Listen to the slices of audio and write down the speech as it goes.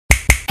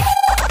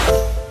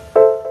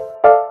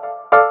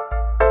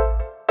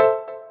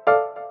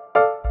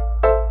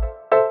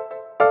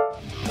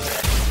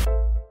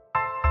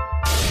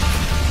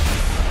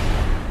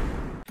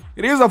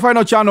It is the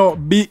final channel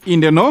B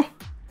in the know.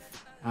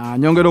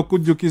 Nyongero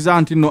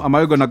kujjukiza nti no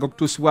amayego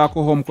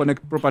nagakutusibwako Home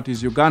Connect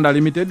Properties Uganda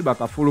Limited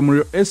bakafulu mu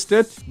real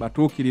estate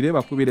batuukirire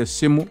bakubire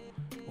simu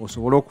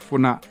osobola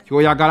okufuna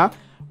kyoyagala.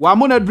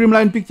 Wamuna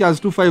Dreamline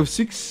Pictures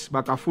 256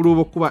 bakafulu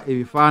bokuba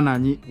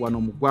ebifaananyi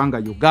wano mu ggwanga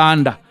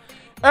Uganda.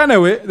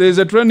 Anyway, there is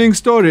a trending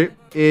story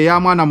ya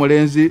mwana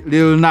mulenzi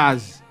Lil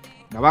Nas.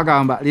 Nga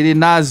bagamba Lil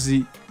Nas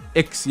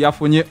X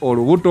yafunye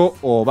olubuto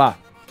oba.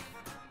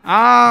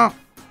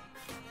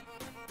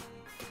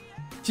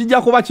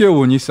 Kijja kuba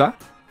kyewuunyisa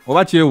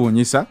oba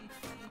kyewuunyisa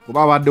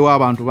kuba baddewo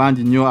abantu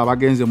bangi nnyo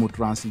abagenze mu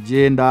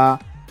transgender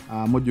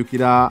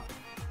mujjukira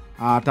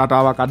taata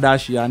wa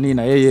Kardashian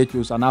naye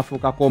yeekyusa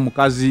n'afuukako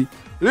omukazi.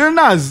 Lil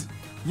Nas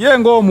ye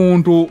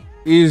ng'omuntu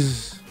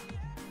is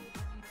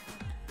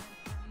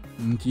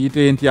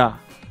nkiyite ntya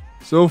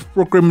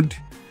self-proclaimed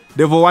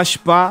devil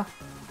worshipper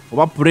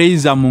oba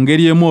praiser mu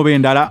ngeri emu oba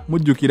endala.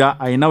 Mujjukira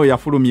ayina we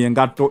yafulumya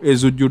engatto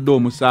ezujjudde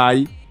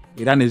omusaayi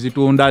era ne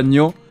zitunda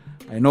nnyo.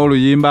 Ayina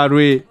oluyimba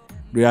lwe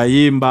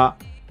yayimba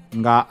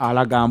nga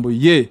alaga mbu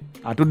ye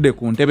atudde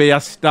ku ntebe ya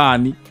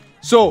sitaani.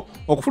 So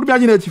okufulumya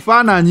kino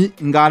ekifaananyi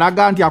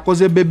ng'alaga nti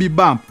akoze baby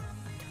bump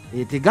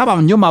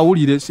tegaba nnyo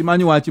mawulire.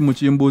 Simanyi waki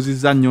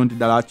mukimbuuzizza nnyo nti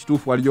ddala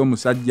kituufu waliyo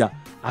omusajja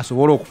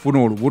asobola okufuna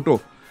olubuto.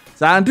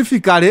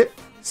 Scientifically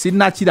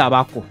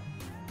sinnakirabako.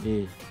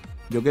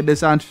 Njogedde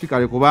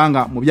scientifically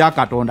kubanga mu bya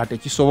Katonda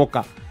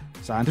tekisoboka.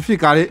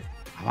 Scientifically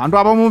abantu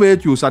abamu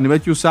beekyusa ne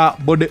bekyusa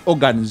body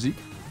organs.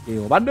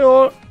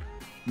 Obaddewo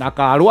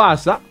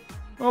nakalwasa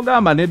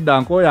ogamba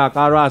nedda nkoyo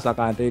akalwasa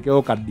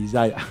kanteekewo ka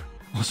desire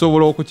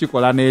osobola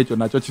okukikola n'ekyo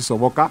nakyo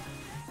kisoboka.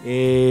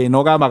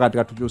 N'ogamba kati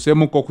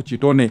katukyuseemuko ku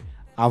kitone.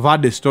 I've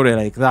had a story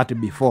like that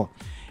before.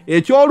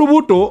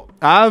 Ekyolubuto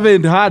I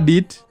haven't had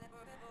it,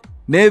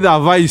 neither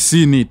have I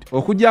seen it.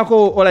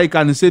 Okujjako all I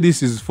can say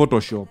this is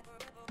Photoshop.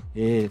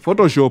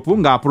 Photoshop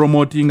nga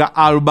promoting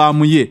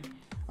album ye,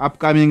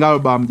 upcoming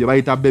album gye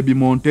bayita Baby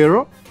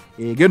Montero.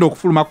 Genda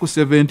okufuluma ku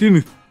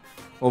 17th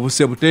of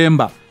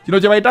September. Kino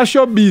kye bayita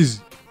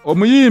showbiz.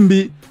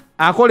 Omuyimbi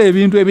akola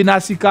ebintu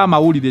ebinasika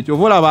amawulire.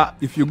 Kyovolaba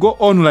if you go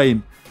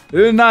online,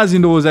 Lil Nas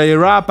ndowooza ye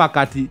rapper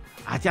kati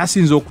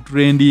akyasinza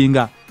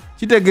okutrendinga.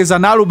 Kitegeeza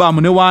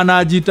n'alubamu ne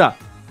waanaagita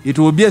it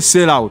will be a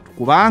sell out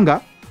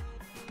kubanga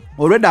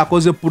already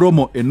akoze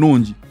promo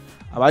ennungi.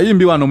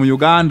 Abayimbi wano mu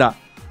Uganda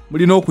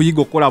mulina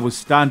okuyiga okukola bu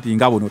stanti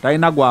nga buno.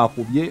 Talina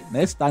gwakubye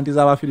naye stanti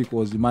z'Abafirika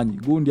ozimanyi.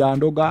 Gundi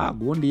yandoga,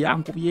 gundi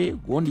yankubye,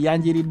 gundi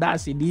yanjiridde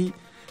asidi.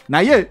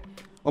 Naye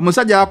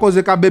omusajja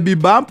yakoze ka baby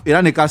bump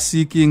era ne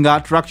kasiikinga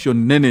attraction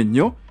nene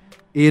nnyo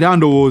era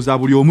ndowooza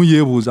buli omu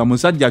yeebuuza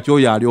musajja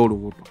kyoyo ali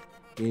olubuto.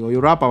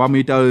 Oyo rapa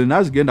bamuyita Lil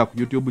Nas. Genda ku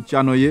YouTube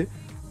channel ye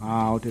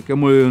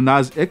otekemu Lil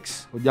Nas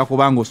X ojja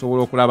kubanga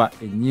osobola okulaba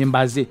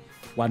ennyimba ze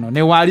wano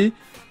ne wali.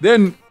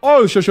 Then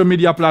all social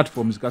media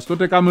platforms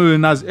kasitotekamu Lil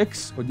Nas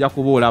X ojja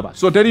kuba olaba.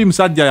 So teri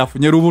musajja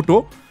yafunye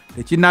lubuto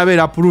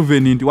tekinabeera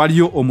proven nti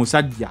waliyo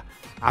omusajja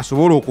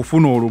asobola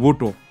okufuna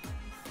olubuto.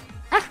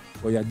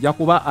 Oyo ajja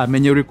kuba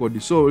amenye record.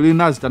 So Lil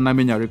Nas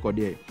tanamenya record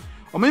ye.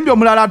 Omuyimbi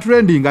omulala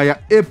trending ya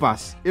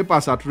Apass.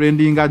 Apass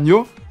trending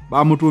nnyo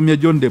bamutumye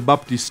John the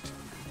Baptist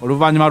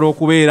oluvannyuma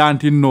lw'okubeera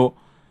nti nno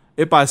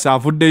Apass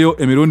avuddeyo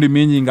emirundi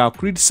mingi nga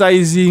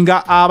criticizing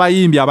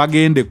abayimbi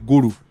abagenda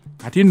eggulu.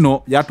 Kati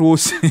nno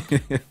yatuuse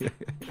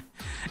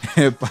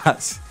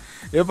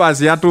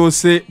Apass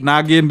yatuuse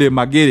n'agenda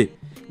emagere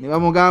ne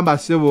bamugamba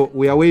sebo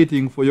we are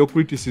waiting for your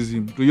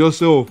criticism to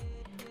yourself.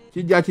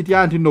 Kijja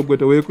kitya nti nno gwe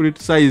tewe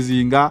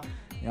criticizing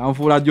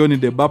yamfuula John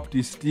the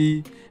Baptist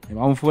ne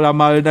bamufuula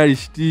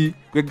Mardarist.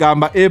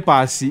 Kwegamba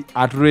Apass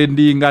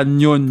atrendinga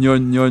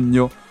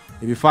nnyo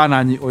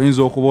ebifaananyi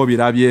oyinza okuba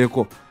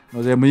obirabyeko.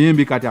 Noze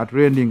muyimbi kati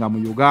atrendinga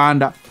mu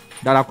Uganda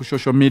ddala ku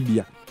social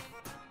media.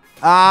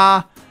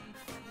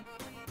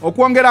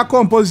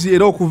 Okwongerako mpozi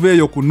era okuva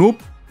eyo ku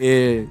NUP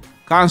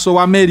kanso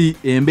wa Mary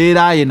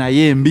embeera ye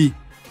naye embi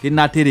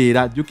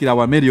tennatereera. Jjukira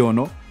wa Mary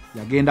ono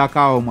yagendako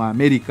awo mu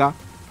America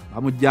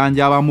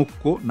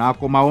bamujjanjabamukko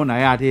n'akomawo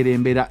naye ateera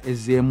embeera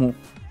ezzeemu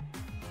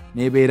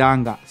n'ebeera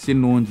nga si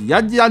nnungi.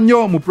 Yajja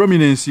nnyo mu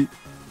prominence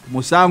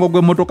musango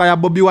gw'emmotoka ya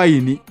Bobi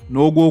Wine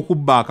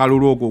n'ogw'okubba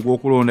akalulu ogwo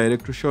ogw'okulonda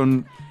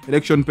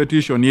election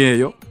petition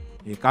yeeyo.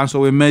 Kanso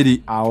we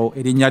Mary awo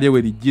erinnya lye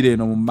we lijjire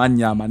eno mu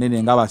mannya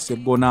amanene nga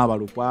Baseggona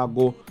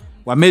Balukwago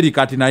wa Mary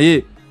kati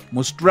naye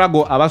mu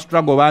struggle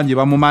struggle bangi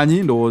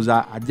bamumanyi.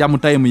 Ndowooza ajja mu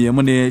time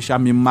yemu ne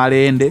Shami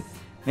Malende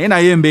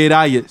naye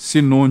embeera ye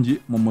si nnungi.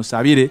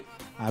 Mumusabire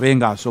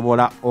abenga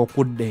asobola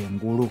okudda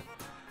engulu.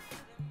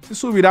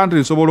 Sisuubira nti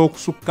nsobola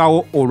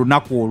okusukkawo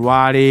olunaku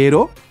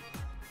olwaleero.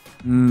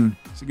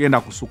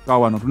 Sigenda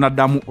kusukkawo wano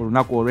tunaddamu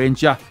olunaku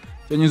olw'enkya.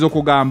 Kyenyinza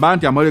okugamba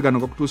nti amawulire gano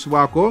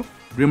gakutuusibwako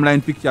Dreamline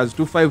Pictures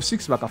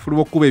 256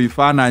 bakafuluba okuba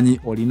ebifaananyi.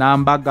 Olina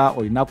mbaga,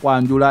 olina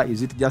kwanjula,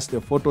 is it just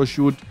a photo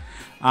shoot?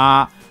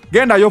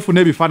 Genda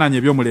yofuna ebifaananyi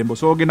eby'omulembe.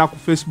 So ogenda ku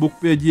Facebook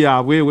page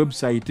yaabwe,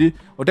 website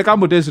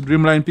otekamu tesi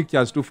Dreamline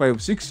Pictures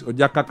 256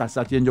 ojja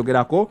kakasa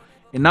kyenjogerako.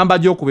 Enamba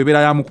gy'okubebera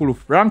ya mukulu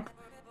Frank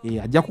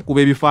ajja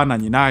kukuba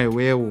ebifaananyi naawe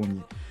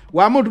weewuunye.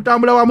 wamu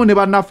tutambula wamu ne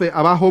bannaffe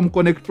aba Home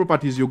Connect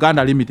Properties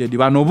Uganda Limited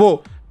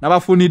banobo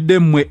nabafunidde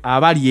mmwe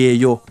abali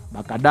eyo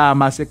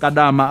bakadama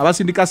sekadama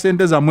abasindika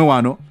sente zammwe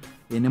wano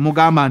ne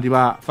mugamba nti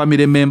ba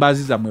family members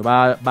zammwe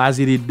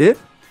baziridde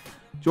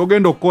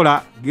kyogenda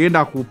okukola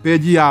genda ku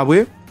page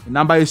yaabwe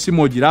enamba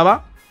y'essimu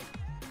ogiraba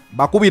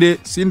bakubire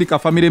sindika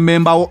family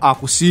member wo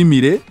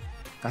akusiimire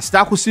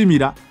kasita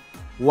akusiimira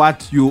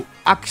what you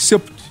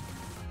accept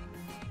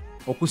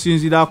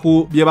okusinzira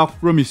ku bye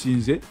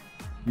bakupromisinze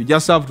you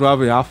just have to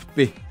have a half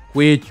pay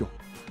kwekyo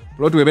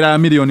plot webera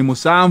milioni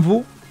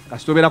 7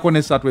 kasita oberako ne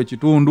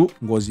 3.5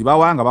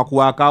 ng'ozibawa nga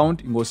bakuwa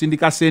account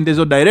ng'osindika sente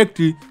zo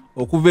directly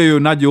okuva eyo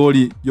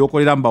nagyoli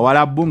gyokolera mu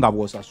bawalabu nga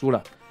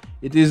bw'osasula.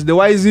 It is the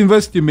wise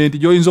investment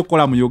gy'oyinza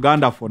okukola mu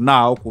Uganda for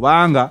now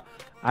kubanga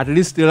at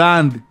least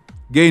land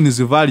gains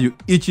value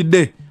each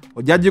day.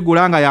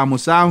 Ojagigula nga ya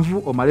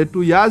 7 omale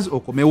 2 years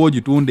okomewo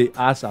gitunde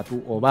 3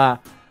 oba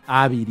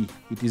 2.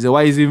 It is a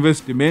wise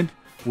investment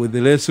with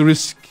less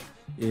risk.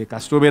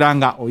 Kasitobera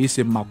nga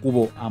oyise mu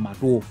makubo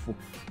amatuufu.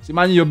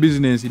 Simanyi yo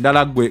business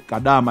ndala gwe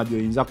kadama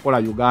gy'oyinza kukola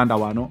Uganda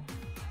wano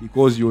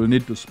because you will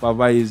need to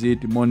supervise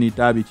it,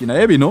 monitor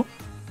bikina ebino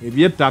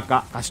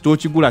ebyettaka kasita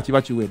okigula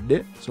kiba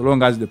kiwedde so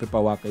long as the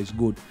paperwork is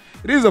good.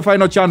 It is the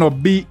final channel.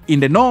 Be in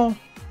the know.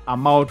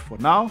 I'm out for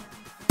now.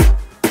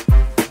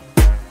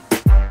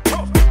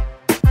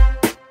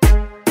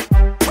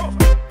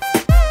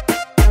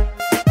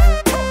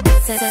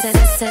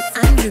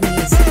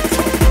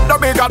 The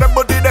bigger the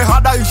booty, the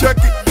harder you shake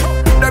it.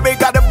 The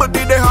bigger the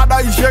booty, the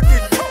harder you shake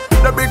it.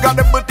 The bigger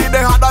the booty,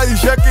 the harder you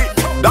shake it.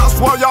 That's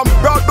why I'm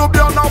proud to be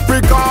an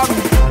African.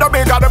 The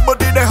bigger the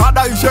booty, the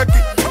harder you shake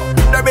it.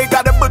 The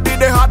bigger the booty,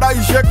 the harder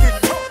you shake it.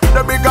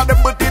 The bigger the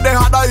booty, the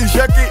harder you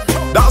shake it.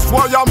 That's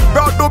why I'm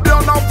proud to be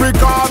an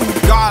African.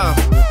 Girl,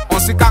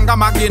 osikanga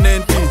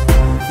maginenti.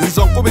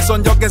 Nzonkubiso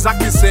njogeza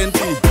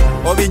kisenti.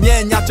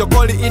 Obinyenya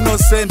chokoli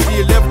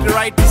innocenti. Left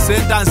right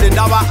sentence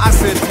ndawa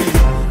aseti.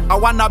 I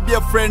wanna be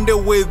a friend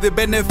with the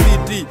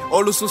benefit.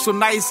 Olususu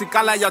nice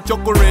kala ya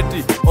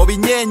chocolate.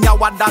 Obinyenya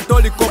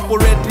wadatoli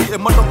corporate.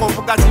 Emoto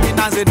konfuka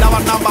chiminanze ndawa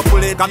number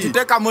plate.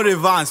 Katiteka mu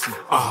revanse.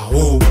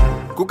 Aho.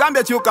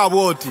 Kugambye chuka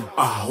woti.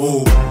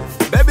 Aho.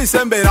 Baby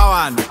sembera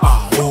wano.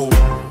 Aho.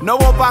 No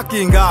more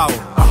parking out.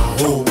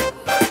 Aho.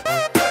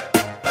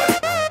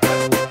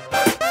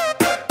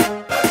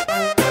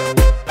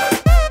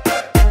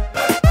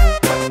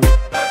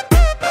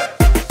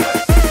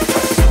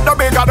 The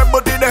bigger the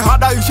booty, the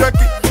harder you shake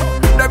it.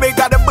 The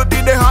bigger the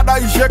booty, the harder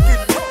you shake it.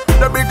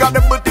 The bigger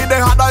the booty, the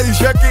harder you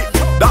shake it.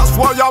 That's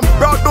why I'm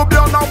proud to be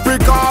an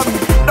African.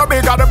 The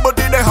bigger the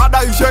booty, the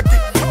harder you shake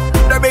it.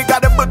 The bigger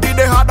the booty,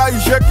 the harder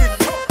you shake it.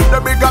 The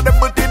bigger the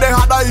booty, the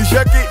harder you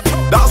shake it.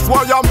 That's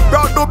why I'm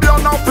proud to be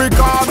an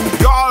African.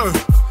 Girl,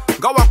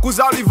 gawa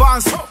kuzali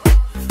vansi.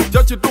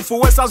 Jo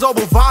chitufu wesa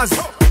zobu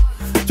vansi.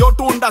 Jo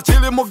tunda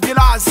chili mu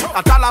gilasi.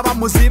 Atalaba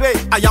muzibe,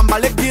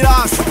 ayambale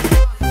gilasi.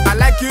 I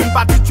like you in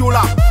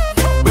particular.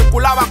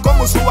 Bekulaba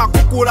komusuwa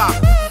kukula.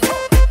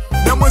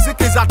 Ne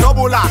muziki za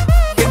tobula.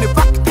 In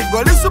fact,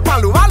 goli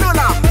supalu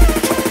walula.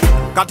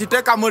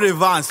 Katiteka mu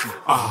revansi.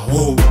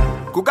 Aho.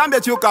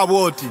 Kugambye chuka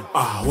woti.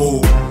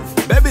 Aho.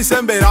 Baby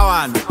sembera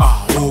wano.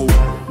 Aho.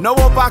 No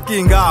more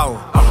parking out.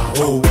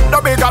 Aho.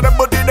 The bigger the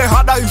booty, the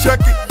harder you shake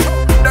it.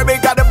 The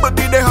bigger the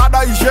booty, the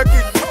harder you shake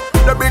it.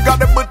 The bigger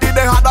the booty,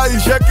 the harder you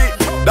shake it.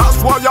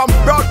 That's why I'm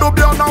proud to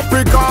be an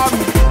African.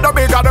 The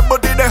bigger the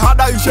booty, the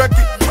harder you shake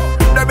it.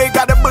 The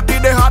bigger the booty,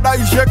 the harder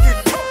you shake it.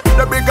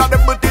 The bigger the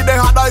booty, the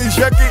harder you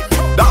shake it.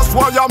 That's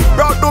why I'm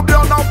proud to be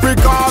an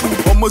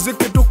African.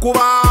 Omuziki tukuba,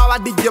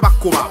 badije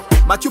bakuba.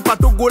 Machupa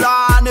tugula,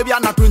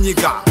 nebyana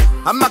tunyika.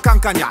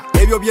 Amakankanya,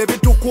 ebyo bye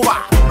bitukuba.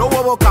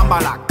 Nowobo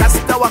kambala,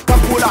 kasita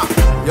wakakula.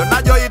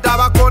 Yonna gyoyita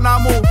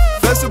bakonamu.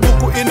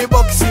 Facebook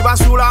inbox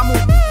basulamu.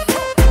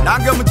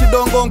 Nange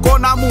mukidongo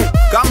nkonamu.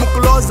 Come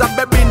closer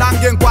baby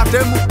nange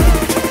nkwatemu.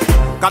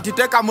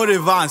 Katiteka mu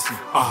revansi.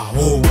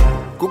 Aho.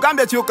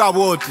 Kugambye chuka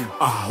woti.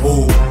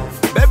 Aho.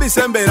 Baby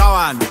sembera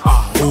wano.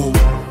 Aho.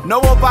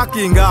 No more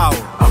parking out.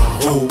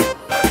 Aho.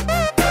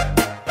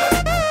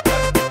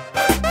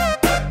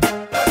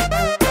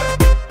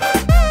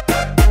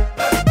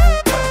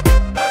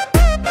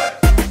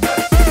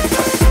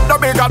 The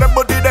bigger the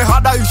booty, the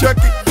harder you shake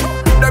it.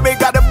 The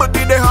bigger the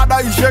booty, the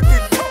harder you shake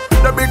it.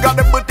 The bigger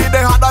the booty, the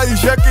harder you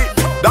shake it.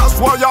 That's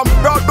why I'm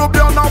proud to be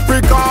an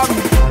African.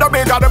 The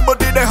bigger the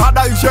booty, the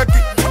harder you shake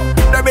it.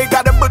 The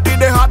bigger the booty,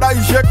 the harder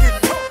you shake it.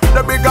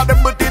 The bigger the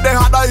booty, the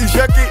harder you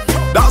shake it.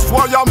 That's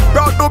why I'm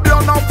proud to be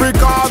an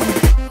African.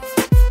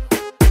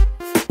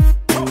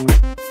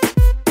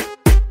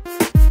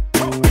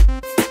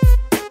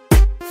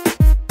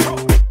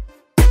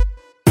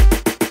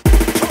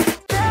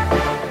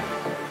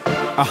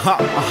 Aha,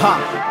 aha.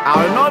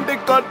 I'll not the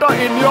cutter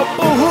in your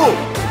poo.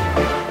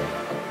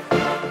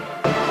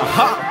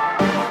 Aha.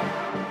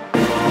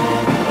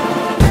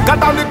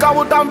 Katambi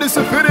kabutambi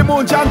sifiri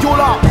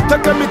munjanjula.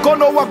 Teke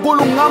mikono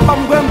wagulu ngamba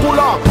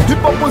mgwengula.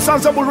 Hipo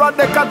musanze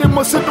mulwade kadi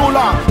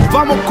musidula.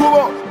 Vamu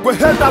kubo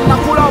kwehenda na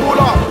kula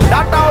wula.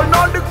 That I'll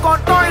not the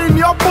cutter in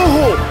your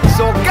poo.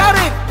 So get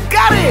it.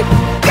 get it,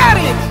 get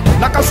it.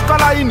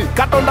 Nakasukala ini,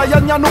 katonda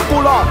ya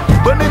nyanukula.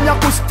 Beninya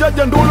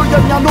kusteje ndulu ya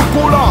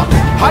nyanukula.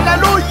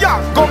 Hallelujah,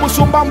 go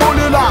musumba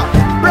mulila.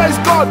 Praise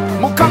God,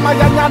 mukama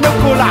ya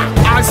nyanukula.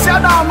 I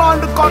said I'm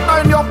on the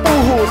corner in your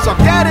puhu. So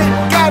get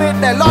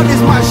it, the Lord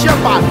is my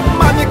shepherd.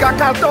 Manika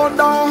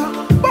katonda,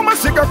 mama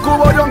sika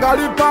kubo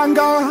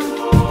yongalipanga.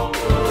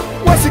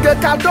 Wasige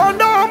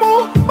katonda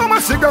mu,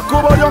 mama sika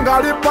kubo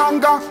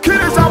yongalipanga.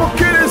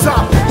 Kiriza,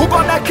 who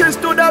got the keys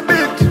to the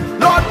beat?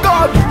 Lord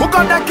God, who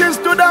got the keys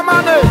to the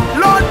money?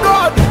 Lord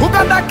God, who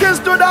got the keys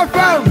to the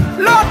fame?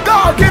 Lord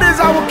God,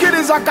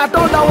 kiriza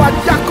katonda wa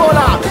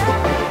jakola.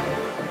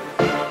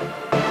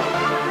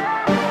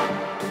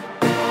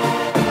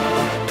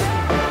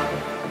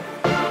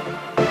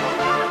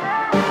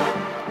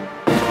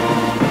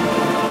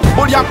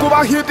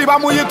 Yakuba hiti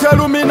bamuyite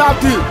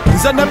Illuminati.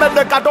 Nze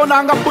nemede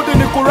katonda nga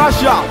Putin ku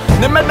Russia,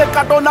 nemede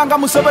katonda nga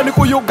Museveni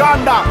ku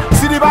Uganda,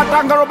 siri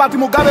batanga Robert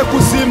Mugabe ku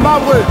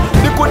Zimbabwe,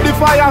 ndi ku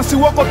Defiance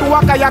woko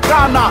tuwaka ya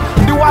Ghana,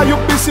 ndi wa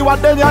UPC wa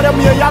deni ale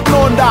muye ya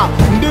Nonda,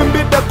 ndi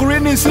mbide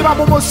green siba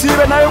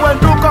mumusibe na iwe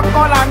nduko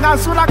kola nga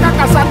sula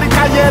kakasati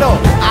kayero.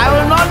 I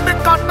will not be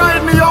caught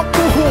in your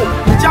puhu,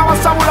 njawa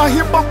samula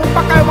hip hop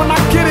mpaka iwe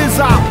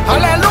nakiriza.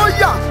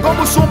 Hallelujah, go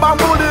musumba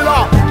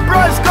mulila.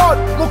 Praise God,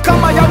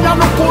 mukama ya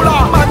nyanukula.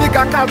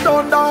 Manika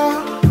katonda,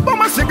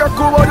 mama sika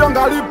kubo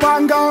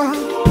yongalipanga.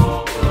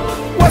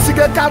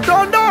 Wasike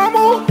katonda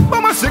mu,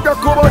 mama sika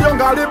kubo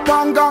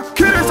yongalipanga.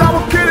 Kiriza,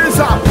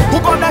 who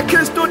got the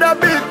keys to the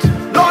beat?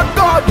 Lord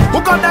God,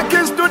 who got the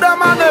keys to the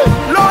money?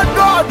 Lord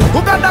God,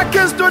 who got the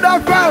keys to the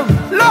fame?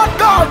 Lord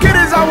God,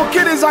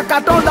 kiriza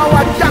katonda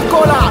wa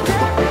jakola.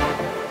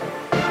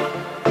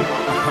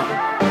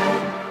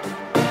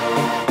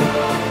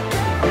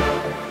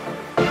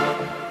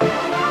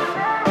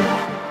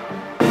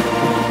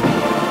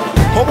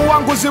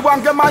 Obuwanguzi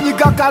bwange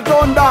manyiga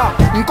katonda,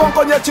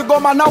 nkonkonye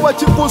chigoma nawe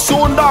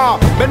chikusunda.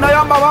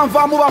 Benayamba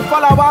banvamu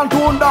bafala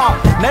bantunda,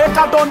 naye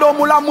katonda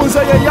omulamuze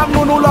ye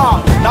yanunula.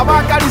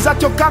 Nabakaliza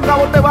kyokanga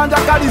bote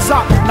banjakaliza,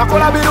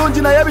 nakola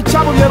birungi naye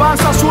ebicamu bye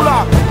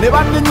bansasula, ne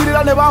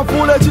banninyirira ne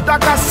banfuula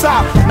ekitakasa.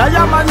 Naye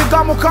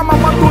amanyiga mukama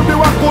matundi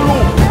waggulu,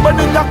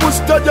 bweninnya ku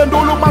stage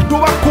ndulu matu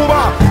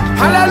bakuba.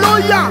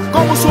 Hallelujah,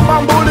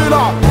 gomusumba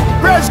mbulira.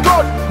 Praise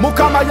God,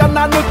 mukama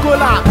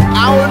yananukula.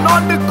 I will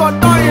not be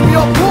caught in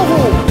your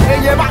puhu.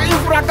 Eye ba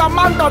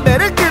infragamando de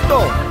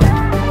rikito.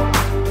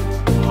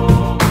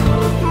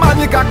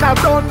 Manika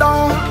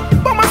katonda,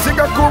 mama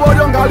sika kubo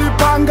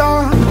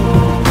yongalipanga.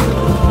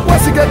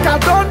 Wasike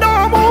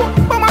katonda mu,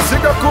 mama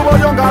sika kubo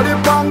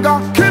yongalipanga.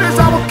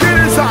 Kiriza,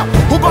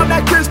 who got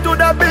the keys to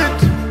the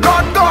beat?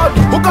 Lord God,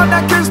 who got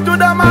the keys to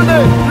the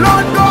money?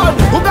 Lord God,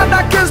 who got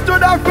the keys to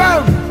the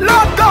fame?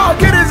 Lord God,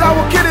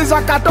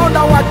 kiriza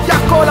katonda wa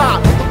jakola.